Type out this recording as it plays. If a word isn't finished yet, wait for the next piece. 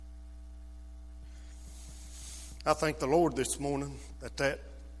I thank the Lord this morning that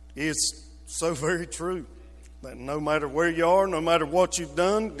is so very true. That no matter where you are, no matter what you've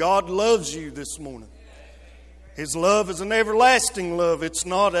done, God loves you this morning. His love is an everlasting love. It's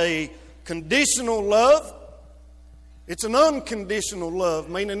not a conditional love. It's an unconditional love,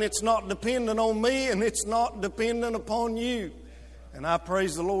 meaning it's not dependent on me and it's not dependent upon you. And I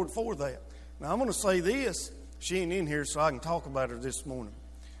praise the Lord for that. Now I'm going to say this. She ain't in here so I can talk about her this morning.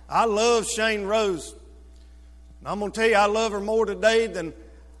 I love Shane Rose. And I'm going to tell you, I love her more today than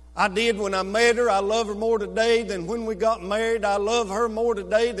I did when I met her. I love her more today than when we got married. I love her more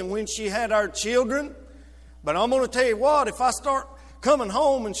today than when she had our children. But I'm going to tell you what, if I start coming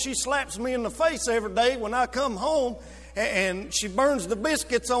home and she slaps me in the face every day when I come home and she burns the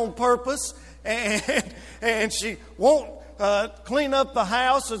biscuits on purpose and she won't clean up the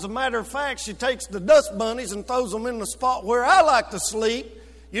house. As a matter of fact, she takes the dust bunnies and throws them in the spot where I like to sleep.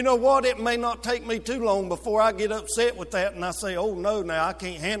 You know what? It may not take me too long before I get upset with that and I say, oh no, now I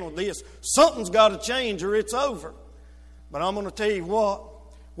can't handle this. Something's got to change or it's over. But I'm going to tell you what,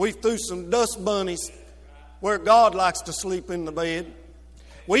 we threw some dust bunnies where God likes to sleep in the bed.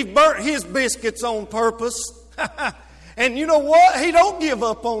 We've burnt His biscuits on purpose. And you know what? He don't give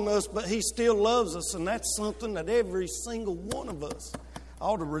up on us, but He still loves us. And that's something that every single one of us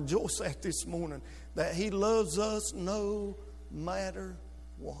ought to rejoice at this morning. That He loves us no matter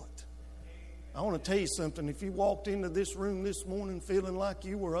what. I want to tell you something. If you walked into this room this morning feeling like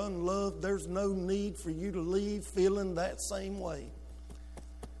you were unloved, there's no need for you to leave feeling that same way.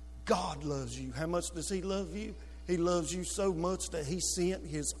 God loves you. How much does He love you? He loves you so much that He sent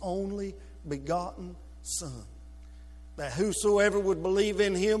His only begotten Son. That whosoever would believe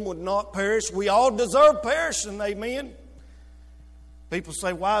in Him would not perish. We all deserve perishing, amen? People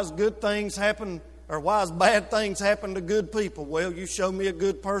say, why does good things happen, or why does bad things happen to good people? Well, you show me a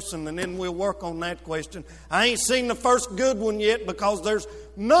good person and then we'll work on that question. I ain't seen the first good one yet because there's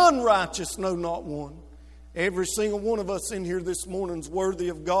none righteous, no, not one. Every single one of us in here this morning is worthy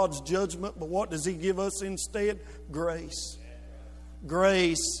of God's judgment, but what does He give us instead? Grace.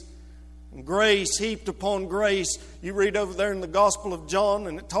 Grace. Grace heaped upon grace. You read over there in the Gospel of John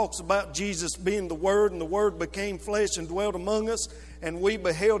and it talks about Jesus being the Word, and the Word became flesh and dwelt among us, and we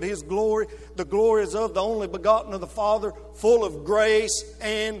beheld His glory. The glory is of the only begotten of the Father, full of grace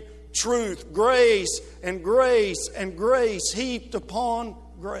and truth. Grace and grace and grace heaped upon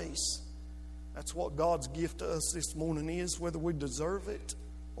grace. That's what God's gift to us this morning is, whether we deserve it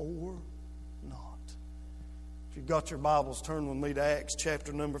or not. If you've got your Bibles, turn with me to Acts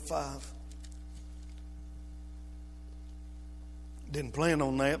chapter number 5. Didn't plan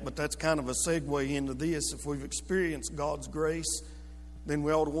on that, but that's kind of a segue into this. If we've experienced God's grace, then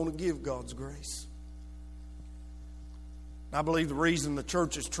we ought to want to give God's grace. I believe the reason the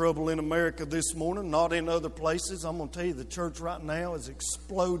church is trouble in America this morning, not in other places, I'm going to tell you the church right now is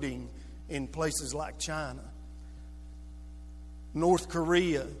exploding in places like China, North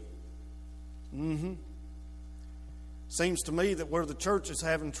Korea. Seems to me that where the church is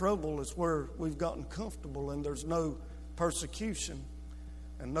having trouble is where we've gotten comfortable and there's no persecution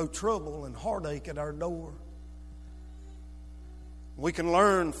and no trouble and heartache at our door. We can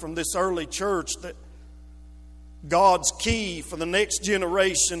learn from this early church that God's key for the next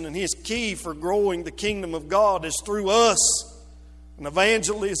generation and His key for growing the kingdom of God is through us and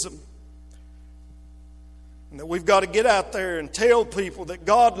evangelism. And that we've got to get out there and tell people that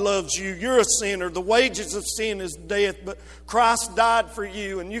God loves you. You're a sinner. The wages of sin is death, but Christ died for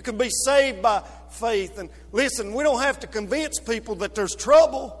you. And you can be saved by faith. And listen, we don't have to convince people that there's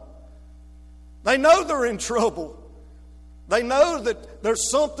trouble. They know they're in trouble. They know that there's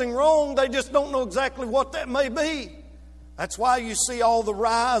something wrong. They just don't know exactly what that may be. That's why you see all the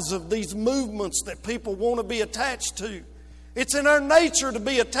rise of these movements that people want to be attached to. It's in our nature to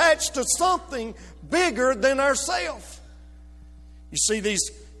be attached to something bigger than ourselves. You see these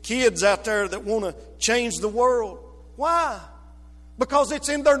kids out there that want to change the world. Why? Because it's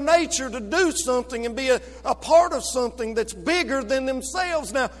in their nature to do something and be a part of something that's bigger than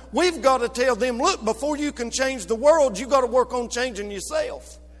themselves. Now, we've got to tell them, look, before you can change the world, you've got to work on changing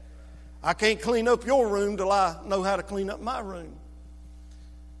yourself. I can't clean up your room till I know how to clean up my room.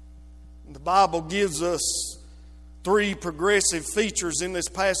 And the Bible gives us 3 progressive features in this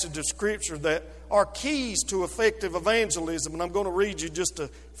passage of Scripture that are keys to effective evangelism. And I'm going to read you just a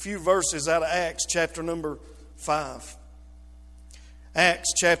few verses out of Acts chapter number 5.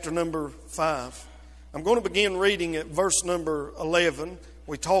 Acts chapter number 5. I'm going to begin reading at verse number 11.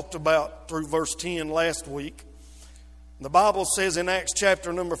 We talked about through verse 10 last week. The Bible says in Acts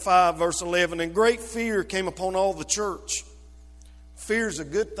chapter number 5, verse 11, and great fear came upon all the church. Fear is a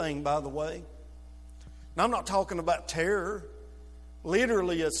good thing, by the way. Now, I'm not talking about terror.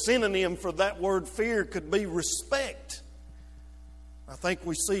 Literally, a synonym for that word fear could be respect. I think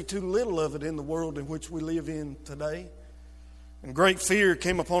we see too little of it in the world in which we live in today. And great fear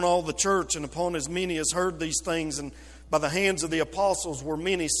came upon all the church and upon as many as heard these things. And by the hands of the apostles were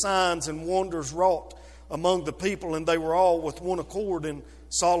many signs and wonders wrought among the people. And they were all with one accord in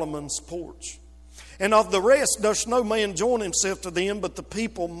Solomon's porch. And of the rest durst no man join himself to them, but the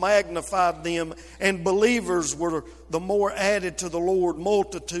people magnified them, and believers were the more added to the Lord,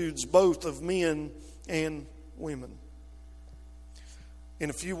 multitudes both of men and women.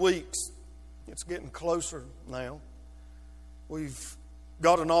 In a few weeks, it's getting closer now, we've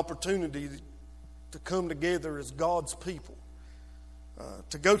got an opportunity to come together as God's people,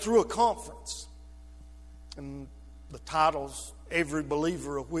 to go through a conference. And the title's Every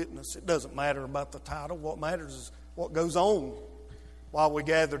Believer a Witness. It doesn't matter about the title. What matters is what goes on while we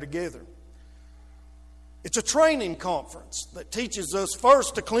gather together. It's a training conference that teaches us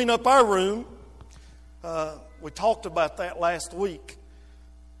first to clean up our room. We talked about that last week.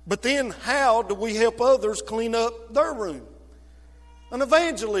 But then how do we help others clean up their room? An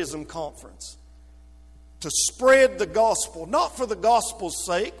evangelism conference. To spread the gospel, not for the gospel's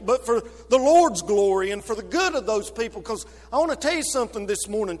sake, but for the Lord's glory and for the good of those people. Because I want to tell you something this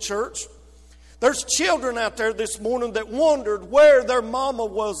morning, church. There's children out there this morning that wondered where their mama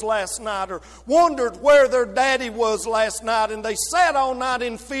was last night, or wondered where their daddy was last night, and they sat all night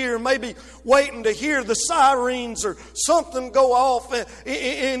in fear, maybe waiting to hear the sirens or something go off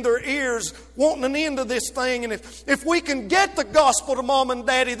in their ears, wanting an end to this thing. And if we can get the gospel to mom and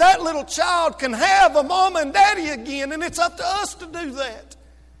daddy, that little child can have a mom and daddy again, and it's up to us to do that.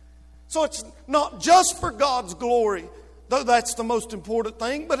 So it's not just for God's glory, though that's the most important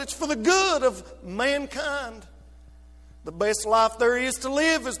thing, but it's for the good of mankind. The best life there is to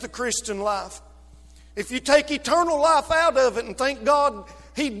live is the Christian life. If you take eternal life out of it, and thank God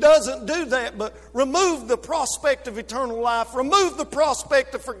He doesn't do that, but remove the prospect of eternal life, remove the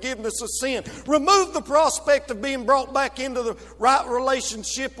prospect of forgiveness of sin, remove the prospect of being brought back into the right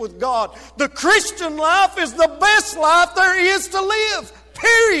relationship with God. The Christian life is the best life there is to live,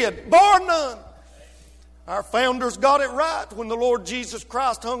 period, bar none. Our founders got it right when the Lord Jesus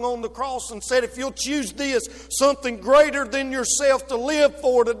Christ hung on the cross and said, if you'll choose this, something greater than yourself to live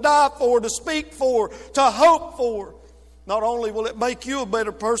for, to die for, to speak for, to hope for, not only will it make you a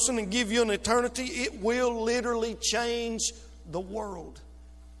better person and give you an eternity, it will literally change the world.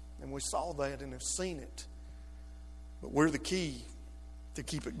 And we saw that and have seen it. But we're the key to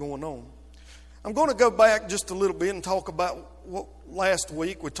keep it going on. I'm going to go back just a little bit and talk about what last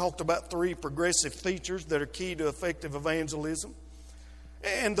week we talked about 3 progressive features that are key to effective evangelism.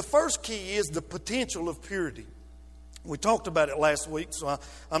 And the first key is the potential of purity. We talked about it last week, so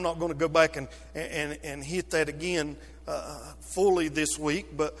I'm not going to go back and hit that again fully this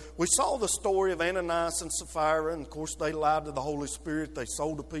week. But we saw the story of Ananias and Sapphira, and of course they lied to the Holy Spirit. They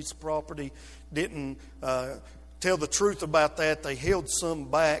sold a piece of property, didn't tell the truth about that. They held some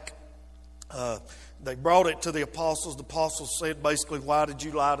back. They brought it to the apostles. The apostles said basically, why did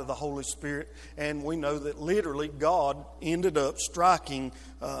you lie to the Holy Spirit? And we know that literally God ended up striking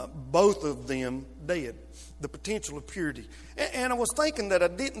both of them dead. The potential of purity. And I was thinking that I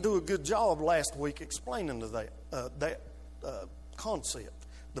didn't do a good job last week explaining to that concept,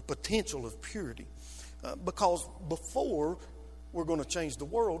 the potential of purity. Because before we're going to change the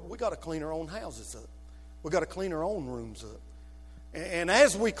world, we got to clean our own houses up. We got to clean our own rooms up. And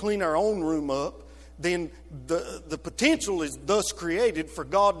as we clean our own room up, then the potential is thus created for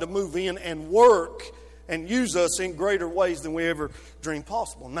God to move in and work and use us in greater ways than we ever dreamed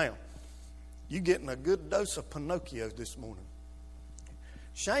possible. Now, you're getting a good dose of Pinocchio this morning.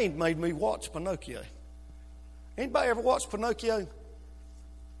 Shane made me watch Pinocchio. Anybody ever watched Pinocchio?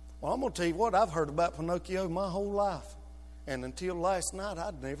 Well, I'm going to tell you what, I've heard about Pinocchio my whole life. And until last night,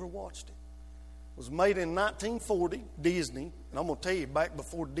 I'd never watched it. It was made in 1940, Disney. And I'm going to tell you, back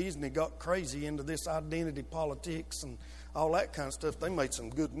before Disney got crazy into this identity politics and all that kind of stuff, they made some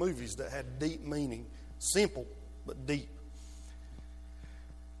good movies that had deep meaning. Simple, but deep.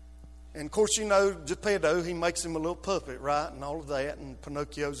 And of course, you know, Geppetto, he makes him a little puppet, right? And all of that. And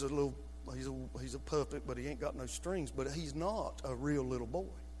Pinocchio's he's a puppet, but he ain't got no strings. But he's not a real little boy,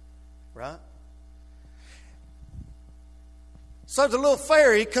 right? So the little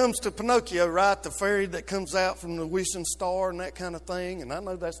fairy comes to Pinocchio, right? The fairy that comes out from the wishing star and that kind of thing. And I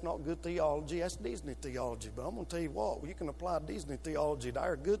know that's not good theology. That's Disney theology. But I'm going to tell you what. You can apply Disney theology to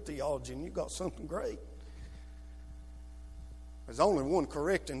our good theology and you got something great. There's only one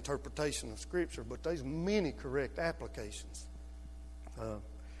correct interpretation of Scripture, but there's many correct applications.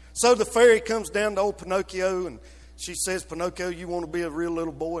 So the fairy comes down to old Pinocchio and she says, Pinocchio, you want to be a real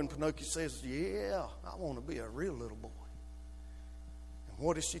little boy? And Pinocchio says, yeah, I want to be a real little boy. And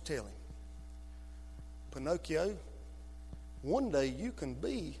what does she tell him? Pinocchio, one day you can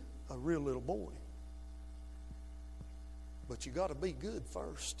be a real little boy. But you got to be good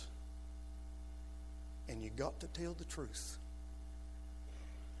first. And you got to tell the truth.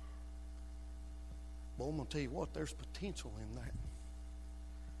 Well, I'm going to tell you what, there's potential in that.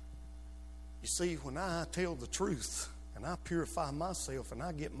 You see, when I tell the truth and I purify myself and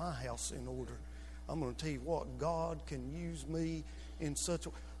I get my house in order, I'm going to tell you what, God can use me in such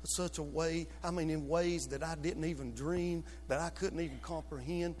a way, in ways that I didn't even dream, that I couldn't even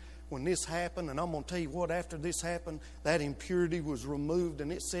comprehend. When this happened, and I'm going to tell you what, after this happened, that impurity was removed,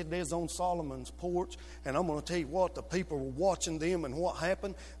 and it said there's on Solomon's porch, and I'm going to tell you what, the people were watching them, and what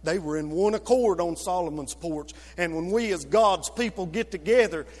happened? They were in one accord on Solomon's porch. And when we as God's people get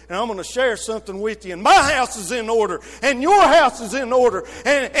together, and I'm going to share something with you, and my house is in order, and your house is in order,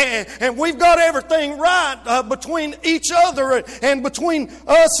 and we've got everything right between each other and between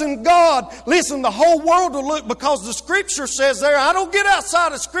us and God. Listen, the whole world will look, because the Scripture says there, I don't get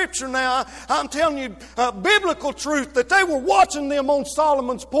outside of Scripture now, I'm telling you biblical truth, that they were watching them on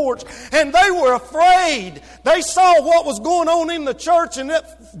Solomon's porch and they were afraid. They saw what was going on in the church, and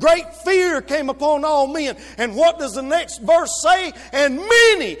that great fear came upon all men. And what does the next verse say? And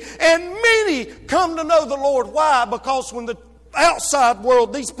many come to know the Lord. Why? Because when the outside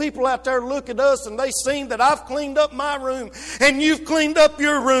world, these people out there look at us and they see that I've cleaned up my room and you've cleaned up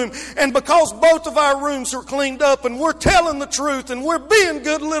your room, and because both of our rooms are cleaned up and we're telling the truth and we're being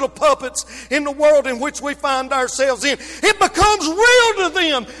good little puppets in the world in which we find ourselves in, it becomes real to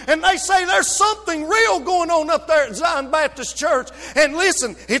them, and they say there's something real going on up there at Zion Baptist Church. And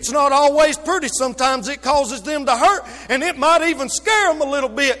listen, it's not always pretty. Sometimes it causes them to hurt, and it might even scare them a little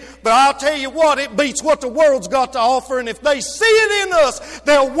bit, but I'll tell you what, it beats what the world's got to offer. And if they see it in us,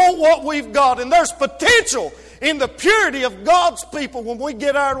 they'll want what we've got. And there's potential in the purity of God's people. When we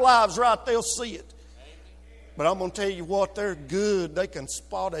get our lives right, they'll see it. But I'm going to tell you what, they're good. They can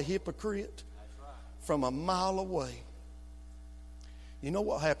spot a hypocrite from a mile away. You know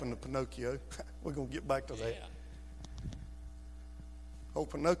what happened to Pinocchio? We're going to get back to that.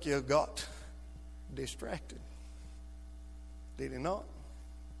 Old Pinocchio got distracted. Did he not?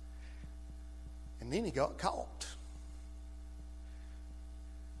 And then he got caught.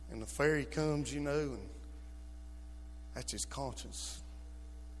 And the fairy comes, and that's his conscience.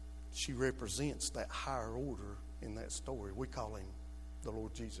 She represents that higher order in that story. We call him the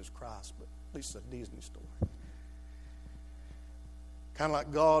Lord Jesus Christ, but this is a Disney story. Kind of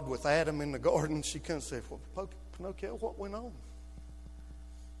like God with Adam in the garden. She comes and says, well, Pinocchio, what went on?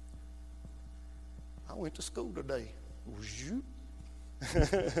 I went to school today.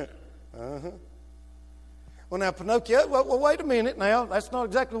 Uh-huh. Well, now, Pinocchio, well, wait a minute now. That's not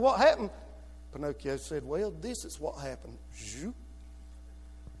exactly what happened. Pinocchio said, well, this is what happened.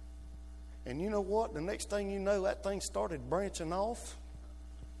 And you know what? The next thing you know, that thing started branching off.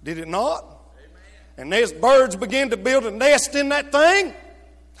 Did it not? Amen. And these birds began to build a nest in that thing.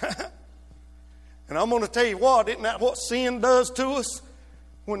 And I'm going to tell you what, isn't that what sin does to us?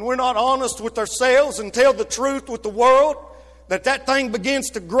 When we're not honest with ourselves and tell the truth with the world, that thing begins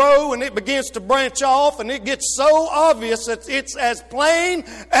to grow and it begins to branch off, and it gets so obvious that it's as plain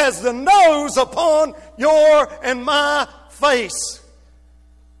as the nose upon your and my face.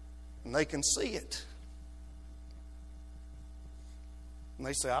 And they can see it. And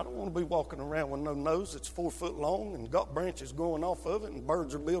they say, I don't want to be walking around with no nose that's 4 foot long and got branches growing off of it and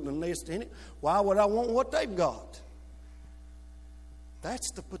birds are building a nest in it. Why would I want what they've got?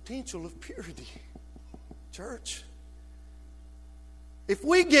 That's the potential of purity, church. If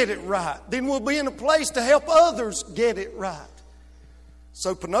we get it right, then we'll be in a place to help others get it right.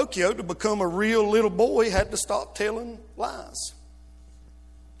 So Pinocchio, to become a real little boy, had to stop telling lies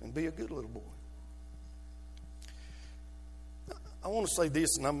and be a good little boy. I want to say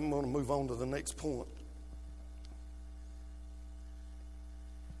this, and I'm going to move on to the next point.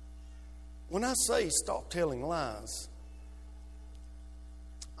 When I say stop telling lies,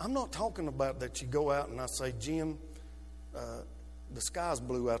 I'm not talking about that you go out and I say, Jim, the sky's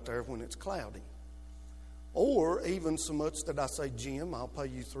blue out there when it's cloudy. Or even so much that I say, Jim, I'll pay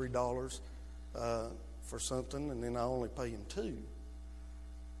you $3 for something, and then I only pay him $2.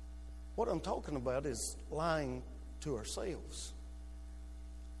 What I'm talking about is lying to ourselves.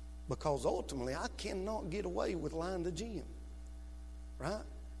 Because ultimately, I cannot get away with lying to Jim. Right?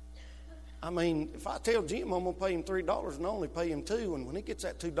 I mean, if I tell Jim I'm going to pay him $3 and I only pay him $2, and when he gets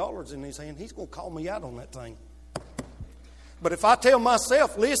that $2 in his hand, he's going to call me out on that thing. But if I tell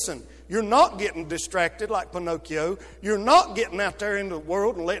myself, listen, you're not getting distracted like Pinocchio. You're not getting out there into the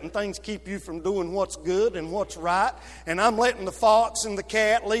world and letting things keep you from doing what's good and what's right. And I'm letting the fox and the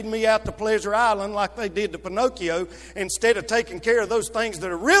cat lead me out to Pleasure Island like they did to Pinocchio, instead of taking care of those things that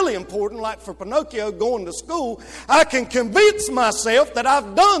are really important, like for Pinocchio going to school. I can convince myself that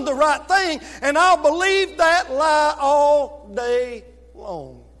I've done the right thing, and I'll believe that lie all day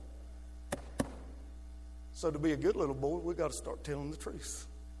long. So to be a good little boy, we've got to start telling the truth.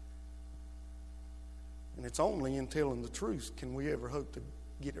 And it's only in telling the truth can we ever hope to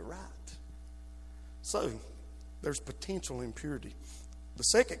get it right. So, there's potential in purity. The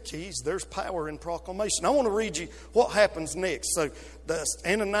second key is there's power in proclamation. I want to read you what happens next. So,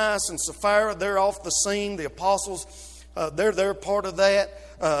 Ananias and Sapphira, they're off the scene. The apostles, they're part of that.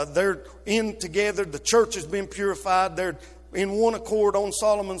 They're in together. The church has been purified. They're in one accord on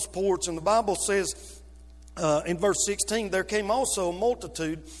Solomon's porch. And the Bible says, in verse 16, there came also a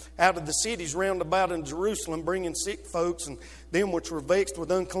multitude out of the cities round about in Jerusalem, bringing sick folks and them which were vexed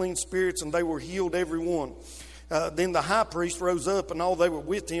with unclean spirits, and they were healed every one. Then the high priest rose up, and all they were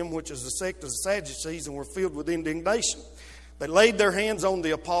with him, which is the sect of the Sadducees, and were filled with indignation. They laid their hands on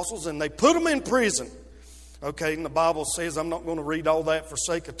the apostles, and they put them in prison. Okay, and the Bible says, I'm not going to read all that for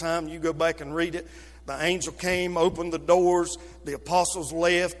sake of time. You go back and read it. The angel came, opened the doors. The apostles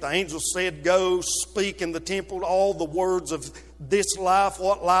left. The angel said, go, speak in the temple all the words of this life.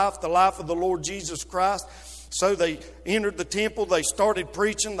 What life? The life of the Lord Jesus Christ. So they entered the temple. They started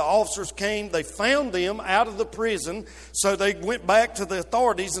preaching. The officers came. They found them out of the prison. So they went back to the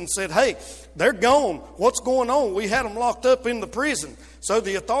authorities and said, hey, they're gone. What's going on? We had them locked up in the prison. So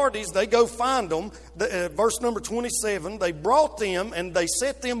the authorities, they go find them. Verse number 27, they brought them and they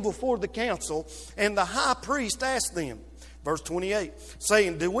set them before the council. And the high priest asked them, verse 28,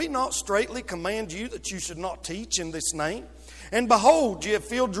 saying, do we not straitly command you that you should not teach in this name? And behold, ye have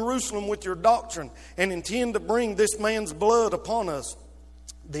filled Jerusalem with your doctrine, and intend to bring this man's blood upon us.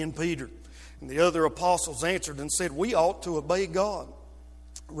 Then Peter and the other apostles answered and said, we ought to obey God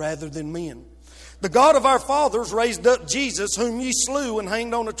rather than men. The God of our fathers raised up Jesus, whom ye slew and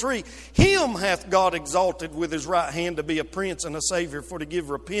hanged on a tree. Him hath God exalted with his right hand to be a prince and a savior, for to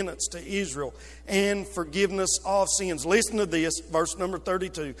give repentance to Israel and forgiveness of sins. Listen to this, verse number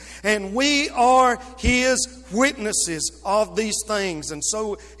 32. And we are his witnesses of these things, and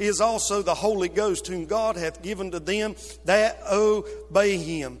so is also the Holy Ghost, whom God hath given to them that obey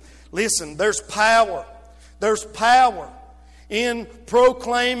him. Listen, there's power. There's power in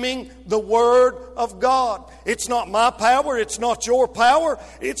proclaiming the Word of God. It's not my power. It's not your power.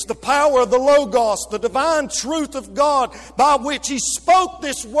 It's the power of the Logos, the divine truth of God by which He spoke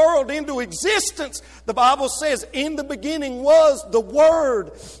this world into existence. The Bible says, in the beginning was the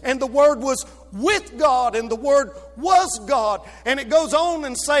Word, and the Word was with God, and the Word was God. And it goes on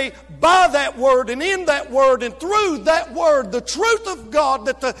and say, by that Word and in that Word and through that Word, the truth of God,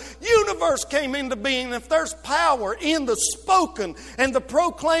 that the universe came into being. If there's power in the spoken and the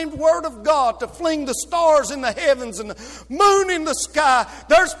proclaimed Word of God to fling the stars in the heavens and the moon in the sky,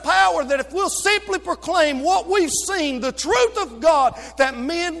 there's power that if we'll simply proclaim what we've seen, the truth of God, that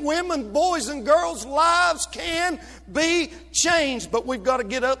men, women, boys and girls' lives can be changed. But we've got to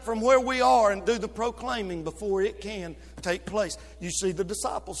get up from where we are and do the proclaiming before it can take place. You see the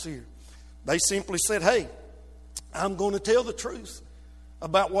disciples here. They simply said, hey, I'm going to tell the truth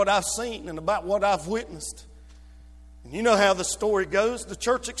about what I've seen and about what I've witnessed. And you know how the story goes. The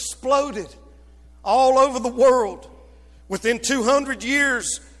church exploded all over the world. Within 200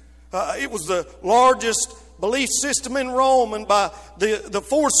 years, it was the largest belief system in Rome, and by the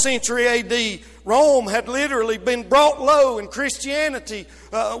 4th century A.D., Rome had literally been brought low, and Christianity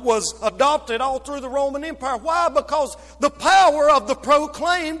was adopted all through the Roman Empire. Why? Because the power of the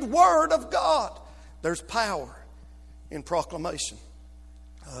proclaimed Word of God. There's power in proclamation.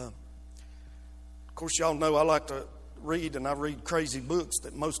 Of course, y'all know I like to read, and I read crazy books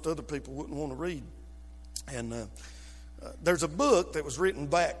that most other people wouldn't want to read. And there's a book that was written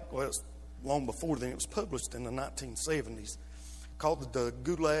back, well, it's long before then. It was published in the 1970s, called the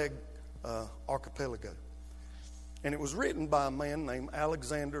Gulag Archipelago. And it was written by a man named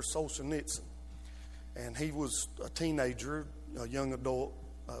Alexander Solzhenitsyn. And he was a teenager, a young adult,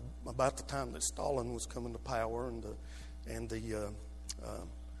 about the time that Stalin was coming to power, and the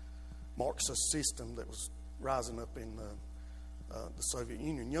Marxist system that was rising up in the Soviet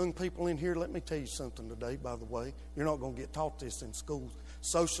Union. Young people in here, let me tell you something today, by the way. You're not going to get taught this in schools.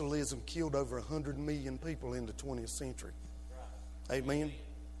 Socialism killed over 100 million people in the 20th century. Amen?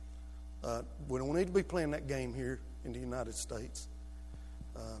 We don't need to be playing that game here in the United States.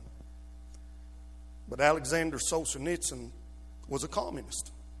 But Alexander Solzhenitsyn was a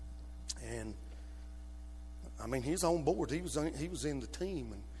communist. And, I mean, he's on board. He was in the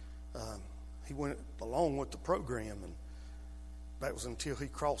team, and he went along with the program. And that was until he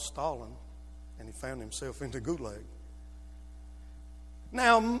crossed Stalin, and he found himself in the Gulag.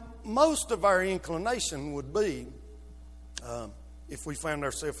 Now, most of our inclination would be, if we found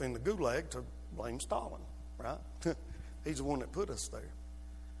ourselves in the Gulag, to blame Stalin, right? He's the one that put us there.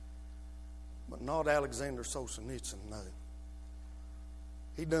 But not Alexander Solzhenitsyn, no.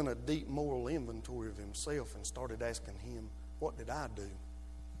 He done a deep moral inventory of himself and started asking him, what did I do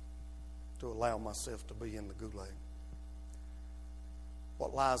to allow myself to be in the Gulag?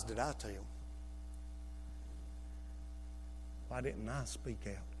 What lies did I tell? Why didn't I speak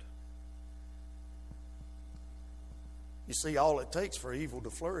out? You see, all it takes for evil to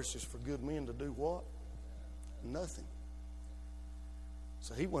flourish is for good men to do what? Nothing.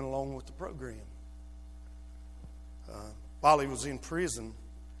 So he went along with the program. While he was in prison,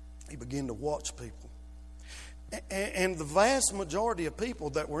 he began to watch people. And the vast majority of people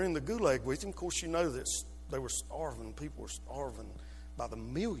that were in the Gulag with him, of course, you know that they were starving. People were starving by the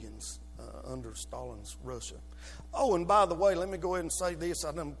millions under Stalin's Russia. Oh, and by the way, let me go ahead and say this.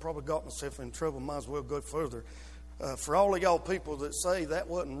 I done probably got myself in trouble. Might as well go further. For all of y'all people that say that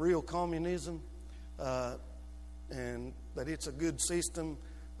wasn't real communism and that it's a good system,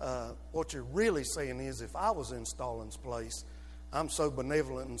 what you're really saying is, if I was in Stalin's place, I'm so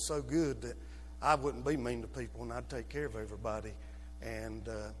benevolent and so good that I wouldn't be mean to people and I'd take care of everybody, and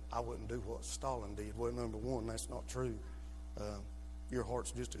I wouldn't do what Stalin did. Well, number one, that's not true. Your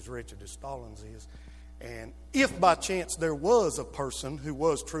heart's just as wretched as Stalin's is. And if by chance there was a person who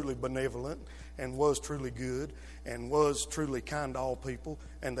was truly benevolent and was truly good and was truly kind to all people,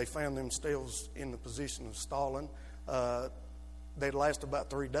 and they found themselves in the position of Stalin, they'd last about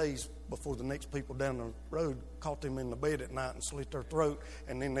 3 days before the next people down the road caught them in the bed at night and slit their throat,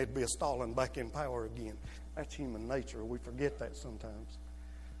 and then there'd be a Stalin back in power again. That's human nature. We forget that sometimes.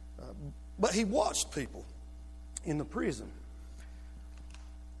 But he watched people in the prison.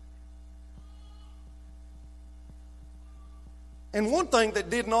 And one thing that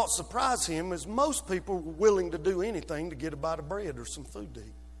did not surprise him is most people were willing to do anything to get a bite of bread or some food to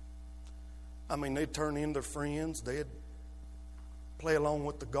eat. I mean, they'd turn in their friends. They'd play along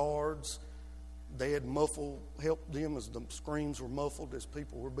with the guards. They'd help them as the screams were muffled as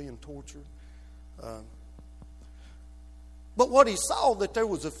people were being tortured. But what he saw, that there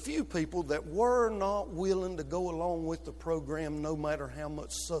was a few people that were not willing to go along with the program no matter how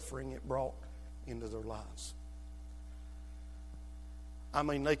much suffering it brought into their lives. I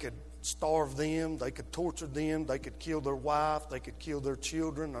mean, they could starve them, they could torture them, they could kill their wife, they could kill their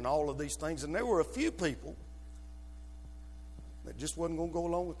children, and all of these things. And there were a few people that just wasn't going to go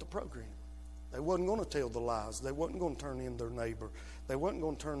along with the program. They wasn't going to tell the lies. They wasn't going to turn in their neighbor. They wasn't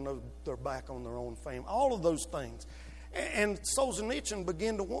going to turn their back on their own family. All of those things. And Solzhenitsyn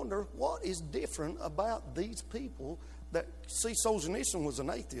began to wonder, what is different about these people that... See, Solzhenitsyn was an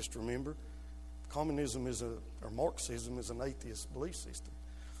atheist, remember? Communism or Marxism is an atheist belief system.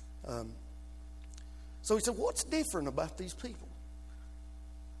 So he said, what's different about these people?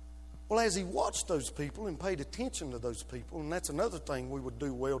 Well, as he watched those people and paid attention to those people, and that's another thing we would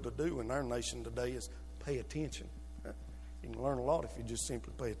do well to do in our nation today is pay attention. You can learn a lot if you just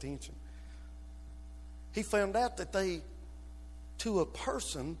simply pay attention. He found out that they, to a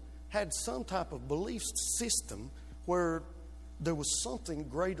person, had some type of belief system where there was something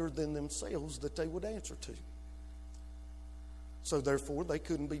greater than themselves that they would answer to. So therefore, they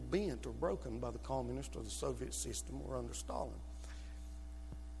couldn't be bent or broken by the communist or the Soviet system or under Stalin.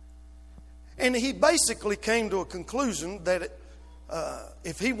 And he basically came to a conclusion that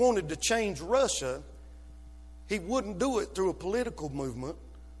if he wanted to change Russia, he wouldn't do it through a political movement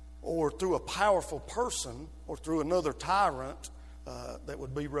or through a powerful person or through another tyrant that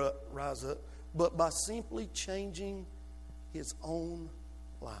would be rise up, but by simply changing his own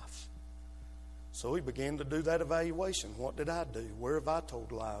life. So he began to do that evaluation. What did I do? Where have I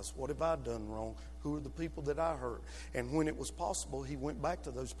told lies? What have I done wrong? Who are the people that I hurt? And when it was possible, he went back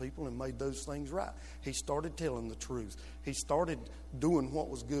to those people and made those things right. He started telling the truth. He started doing what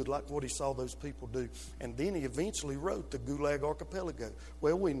was good, like what he saw those people do. And then he eventually wrote the Gulag Archipelago.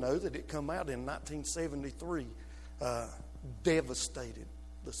 Well, we know that it came out in 1973, devastated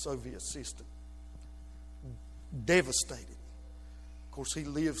the Soviet system. Devastated. Of course, he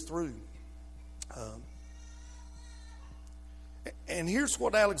lived through. And here's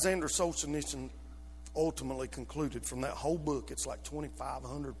what Alexander Solzhenitsyn ultimately concluded from that whole book. It's like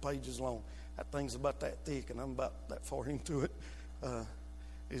 2,500 pages long. That thing's about that thick, and I'm about that far into it.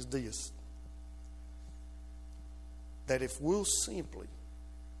 Is this. that if we'll simply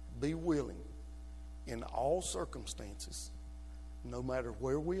be willing in all circumstances, no matter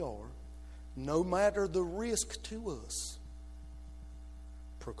where we are, no matter the risk to us,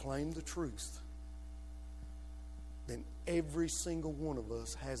 proclaim the truth, then every single one of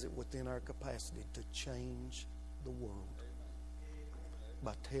us has it within our capacity to change the world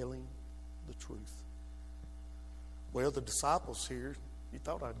by telling the truth. Well, the disciples here, you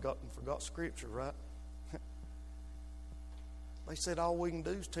thought I'd forgot Scripture, right? They said all we can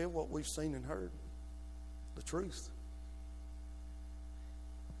do is tell what we've seen and heard, the truth.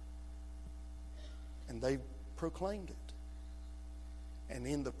 And they proclaimed it. And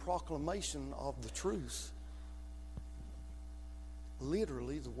in the proclamation of the truth,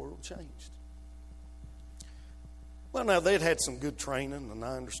 literally the world changed. Well, now they'd had some good training, and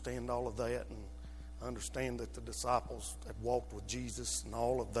I understand all of that, and I understand that the disciples had walked with Jesus and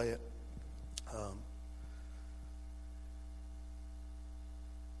all of that.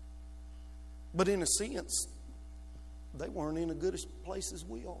 But in a sense, they weren't in as good a place as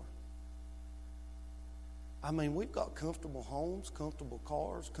we are. I mean, we've got comfortable homes, comfortable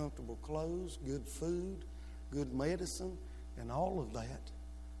cars, comfortable clothes, good food, good medicine, and all of that.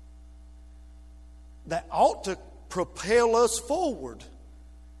 That ought to propel us forward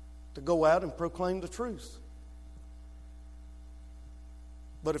to go out and proclaim the truth.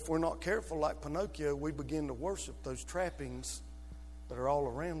 But if we're not careful, like Pinocchio, we begin to worship those trappings that are all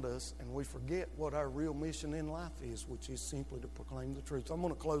around us, and we forget what our real mission in life is, which is simply to proclaim the truth. I'm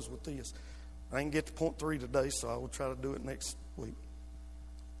going to close with this. I didn't get to point 3 today, so I will try to do it next week.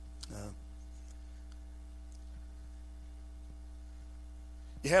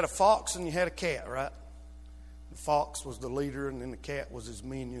 You had a fox and you had a cat, right? The fox was the leader, and then the cat was his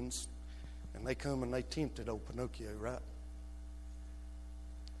minions. And they come and they tempted old Pinocchio, right?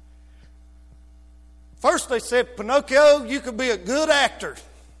 First they said, Pinocchio, you could be a good actor.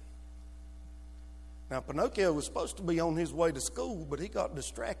 Now, Pinocchio was supposed to be on his way to school, but he got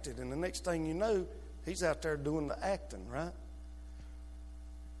distracted. And the next thing you know, he's out there doing the acting, right?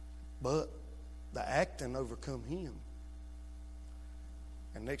 But the acting overcome him.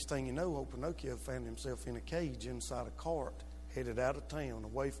 And next thing you know, old Pinocchio found himself in a cage inside a cart, headed out of town,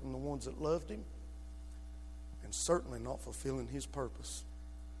 away from the ones that loved him, and certainly not fulfilling his purpose.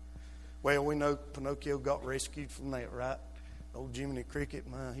 Well, we know Pinocchio got rescued from that, right? Old Jiminy Cricket,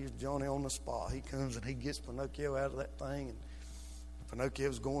 man, he's Johnny on the spot. He comes and he gets Pinocchio out of that thing, and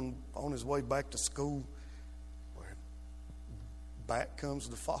Pinocchio's going on his way back to school. Where back comes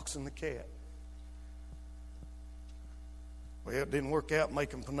the fox and the cat. Well, it didn't work out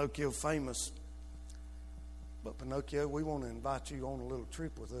making Pinocchio famous. But Pinocchio, we want to invite you on a little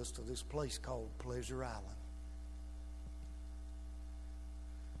trip with us to this place called Pleasure Island.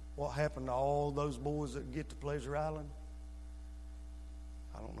 What happened to all those boys that get to Pleasure Island?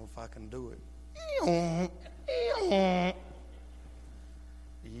 I don't know if I can do it.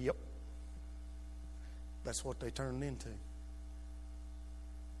 Yep. That's what they turned into.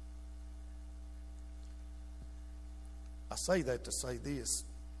 I say that to say this.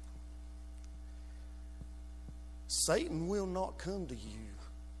 Satan will not come to you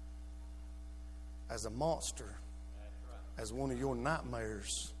as a monster, as one of your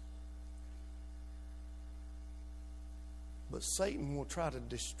nightmares. But Satan will try to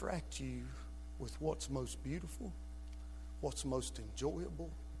distract you with what's most beautiful, what's most enjoyable,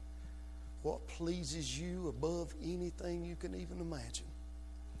 what pleases you above anything you can even imagine,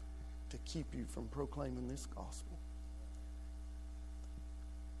 to keep you from proclaiming this gospel.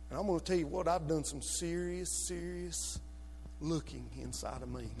 And I'm going to tell you what, I've done some serious looking inside of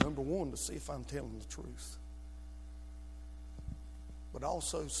me. Number one, to see if I'm telling the truth. But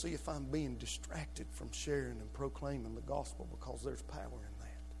also see if I'm being distracted from sharing and proclaiming the gospel, because there's power in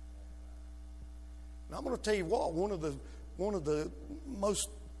that. And I'm going to tell you what, one of the most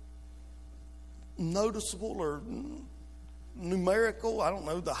noticeable or numerical, I don't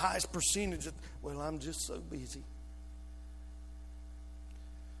know, the highest percentage of, well, I'm just so busy.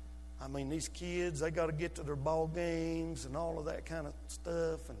 I mean, these kids, they got to get to their ball games and all of that kind of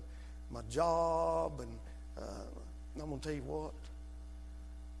stuff, and my job, and I'm going to tell you what.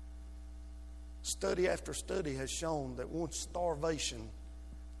 Study after study has shown that once starvation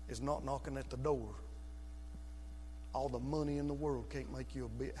is not knocking at the door, all the money in the world can't make you a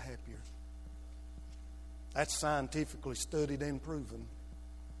bit happier. That's scientifically studied and proven.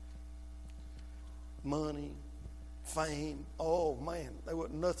 Money, fame, oh man, there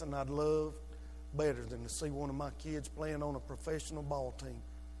wasn't nothing I'd love better than to see one of my kids playing on a professional ball team.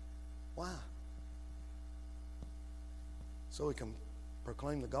 Why? So he can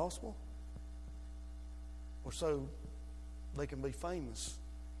proclaim the gospel? Or so they can be famous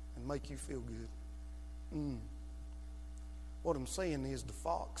and make you feel good. What I'm saying is the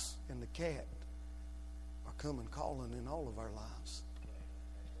fox and the cat are coming calling in all of our lives.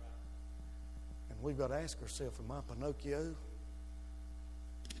 And we've got to ask ourselves, am I Pinocchio?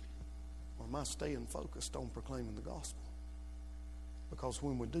 Or am I staying focused on proclaiming the gospel? Because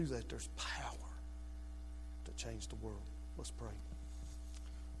when we do that, there's power to change the world. Let's pray.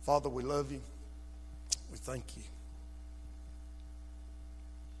 Father, we love you. We thank you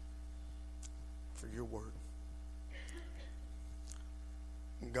for your word.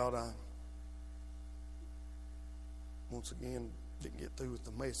 And God, I once again didn't get through with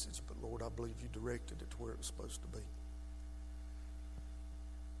the message, but Lord, I believe you directed it to where it was supposed to be.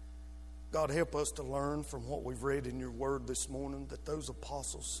 God, help us to learn from what we've read in your word this morning that those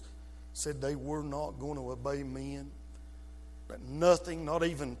apostles said they were not going to obey men, that nothing, not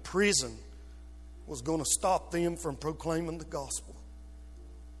even prison, was going to stop them from proclaiming the gospel.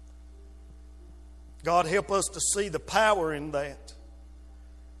 God, help us to see the power in that.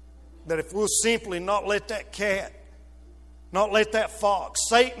 That if we'll simply not let that cat, not let that fox,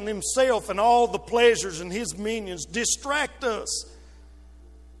 Satan himself and all the pleasures and his minions distract us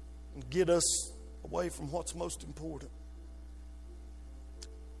and get us away from what's most important.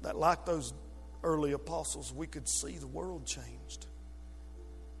 That like those early apostles, we could see the world changed.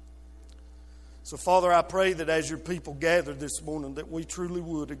 So Father, I pray that as your people gather this morning, that we truly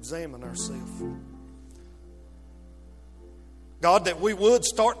would examine ourselves. God, that we would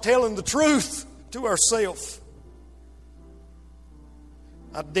start telling the truth to ourselves.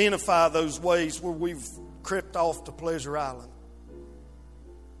 Identify those ways where we've crept off to Pleasure Island.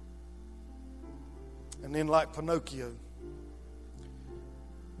 And then like Pinocchio,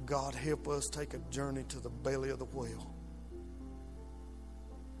 God, help us take a journey to the belly of the whale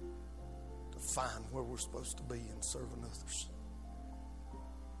to find where we're supposed to be in serving others.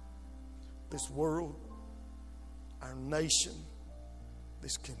 This world, our nation,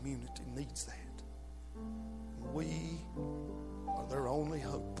 this community needs that. We are their only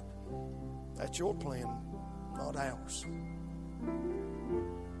hope. That's your plan, not ours.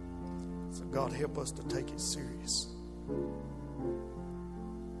 So God, help us to take it serious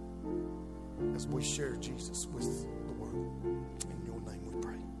as we share Jesus with